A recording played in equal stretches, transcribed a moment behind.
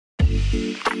Hi,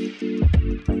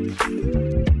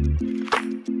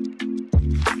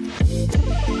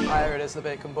 here it is, the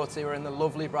Bacon Butty. We're in the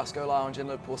lovely Brasco Lounge in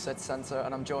Liverpool City Centre,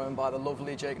 and I'm joined by the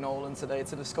lovely Jake Nolan today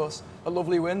to discuss a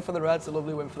lovely win for the Reds,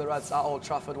 at Old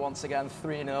Trafford once again,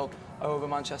 3-0 over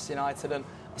Manchester United. And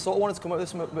I sort of wanted to come at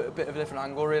this from a bit of a different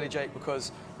angle, really, Jake,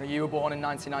 because you were born in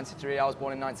 1993, I was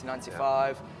born in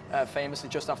 1995, famously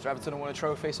just after Everton won a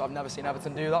trophy, so I've never seen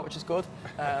Everton do that, which is good.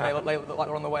 They look like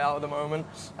they're on the way out at the moment.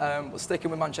 But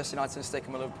sticking with Manchester United and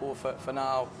sticking with Liverpool for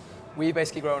now, we've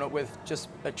basically grown up with just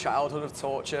a childhood of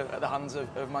torture at the hands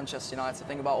of Manchester United.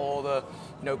 Think about all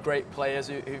the great players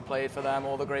who played for them,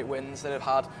 all the great wins that they've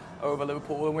had over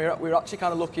Liverpool, and we were actually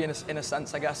kind of lucky in a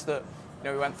sense, I guess, that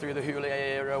we went through the Houllier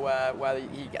era where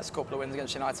he gets a couple of wins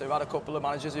against United. We've had a couple of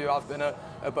managers who have been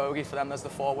a bogey for them. There's the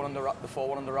 4-1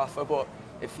 under Rafa, but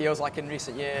it feels like in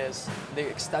recent years the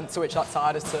extent to which that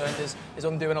tide has turned is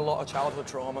undoing a lot of childhood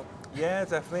trauma. Yeah,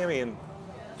 definitely. I mean,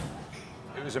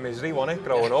 it was a misery, wasn't it,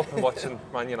 growing up and watching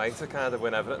Man United kind of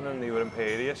win everything, and they were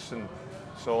imperious, and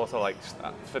sort of like,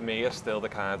 for me, it's still the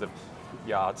kind of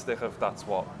yardstick of that's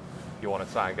what you want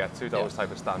to try and get to, those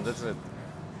type of standards. And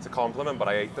it's a compliment, but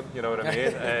I hate them, you know what I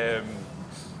mean?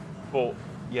 But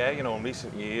yeah, in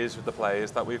recent years with the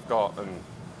players that we've got and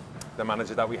the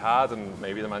manager that we had, and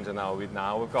maybe the manager we've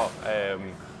got,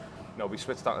 we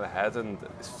switched that on the head, and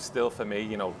it's still for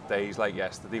me, days like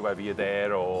yesterday, whether you're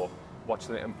there or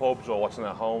watching it in pubs or watching it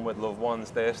at home with loved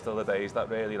ones, they're still the days that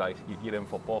really you're in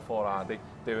football for, aren't they?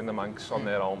 Doing the Manx on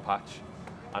their own patch.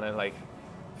 And then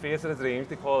theatre of dreams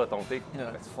they call it, don't they?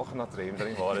 Yeah. It's fucking not dreams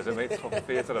anymore, is it, mate? It's fucking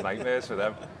theatre of nightmares for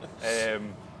them.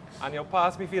 And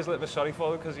part of me feels a little bit sorry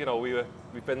for them because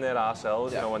we've been there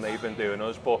ourselves, when they've been doing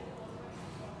us, but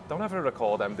don't ever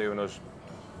recall them doing us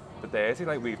the dirty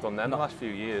like we've done them the last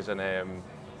few years, and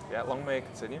long may it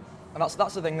continue. And that's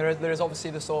the thing, there is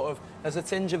obviously there's a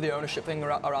tinge of the ownership thing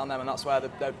around them, and that's where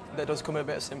there does come a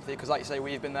bit of sympathy, because like you say,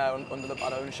 we've been there under the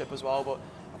bad ownership as well. But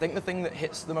I think the thing that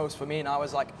hits the most for me now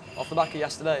is, like, off the back of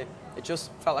yesterday, it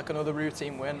just felt like another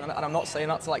routine win, and I'm not saying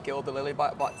that to gild the lily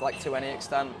to any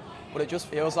extent, but it just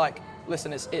feels like,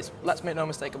 listen, it's let's make no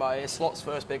mistake about it, it's Slot's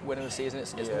first big win of the season.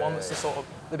 It's the one that's the sort of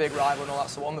the big rival and all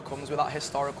that's the one that comes with that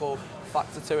historical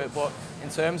factor to it. But in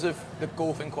terms of the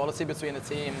golfing quality between the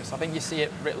teams, I think you see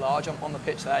it writ large on the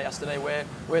pitch there yesterday.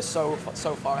 We're so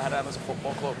far ahead of them as a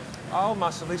football club. Oh,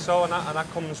 massively so, and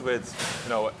that comes with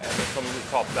from the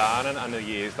top down and the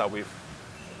years that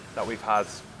we've had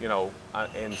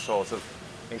in sort of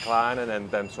incline, and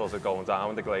then sort of going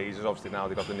down with the Glazers. Obviously now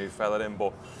they've got the new fella in,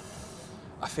 but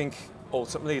I think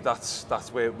ultimately that's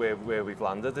where we've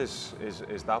landed is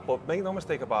that. But make no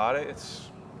mistake about it, it's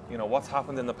what's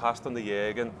happened in the past under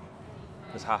Jurgen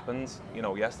has happened.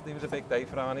 Yesterday was a big day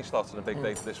for Arne Slot and a big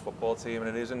day for this football team, and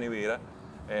it is a new era.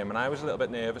 And I was a little bit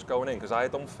nervous going in because I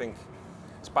don't think,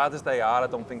 as bad as they are, I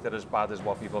don't think they're as bad as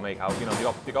what people make out.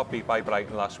 They got beat by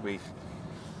Brighton last week.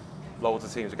 Loads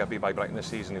of teams that get beat by Brighton this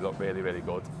season, they look really, really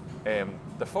good. They're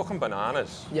fucking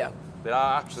bananas. Yeah. They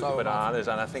are absolutely bananas,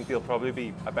 and I think they'll probably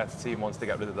be a better team once they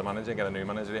get rid of the manager and get a new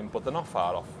manager in, but they're not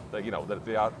far off.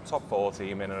 They are top 4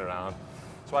 team in and around.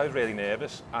 So I was really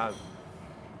nervous.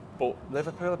 But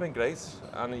Liverpool have been great,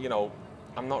 and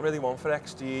I'm not really one for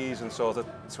XGs and sort of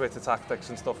Twitter tactics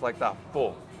and stuff like that,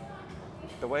 but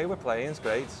the way we're playing is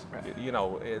great. Right.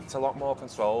 It's a lot more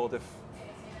controlled. If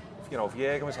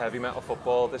Jurgen was heavy metal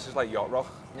football, this is like yacht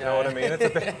rock. You know what I mean?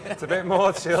 It's a bit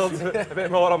more chilled, a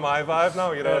bit more on my vibe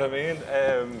now. You know what I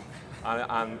mean?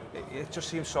 And it just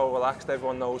seems so relaxed.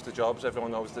 Everyone knows the jobs.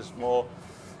 Everyone knows there's more.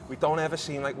 We don't ever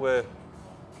seem like we're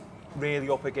really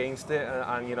up against it,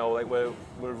 and like we're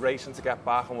racing to get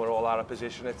back, and we're all out of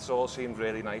position. It's all seemed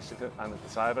really nice and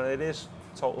exciting, and it is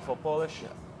total footballish.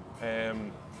 Yeah.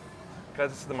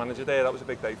 Credit to the manager there, that was a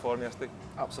big day for him yesterday.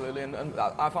 Absolutely, and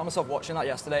I found myself watching that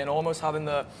yesterday and almost having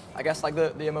the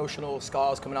emotional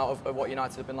scars coming out of what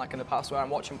United have been like in the past, where I'm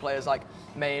watching players like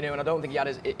Mainu, and I don't think he had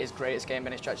his greatest game by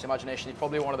any stretch of imagination. He's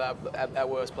probably one of their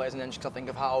worst players in the because I think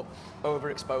of how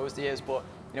overexposed he is, but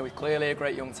he's clearly a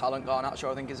great young talent.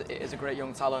 Garnacho, I think, is a great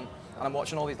young talent, and I'm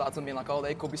watching all these lads and being like, oh,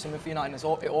 they could be something for United,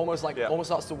 and it almost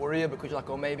starts to worry you, because you're like,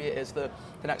 oh, maybe it is the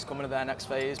next coming of their next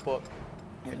phase. But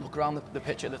look around the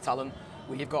pitch at the talent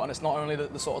we've got, and it's not only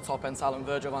the sort of top-end talent.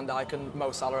 Virgil van Dijk and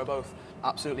Mo Salah are both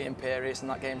absolutely imperious in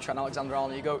that game. Trent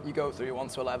Alexander-Arnold, you go through 1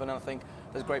 to 11, and I think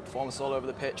there's great performances all over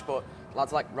the pitch. But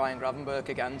lads like Ryan Gravenberch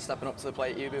again stepping up to the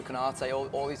plate, Ubu Konate,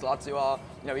 all these lads who are,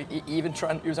 even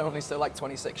Trent, who's only still like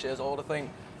 26 years old, I think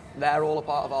they're all a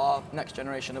part of our next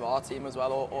generation of our team as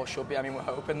well, or should be. I mean, we're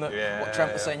hoping that what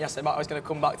Trent was saying yesterday about I was going to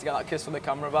come back to get that kiss from the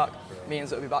camera back means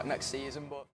that we'll be back next season.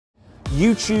 But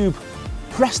YouTube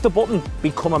Press the button,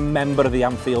 become a member of the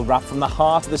Anfield Wrap from the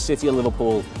heart of the city of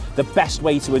Liverpool. The best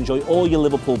way to enjoy all your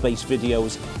Liverpool-based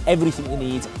videos, everything you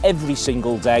need, every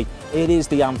single day. It is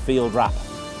the Anfield Wrap.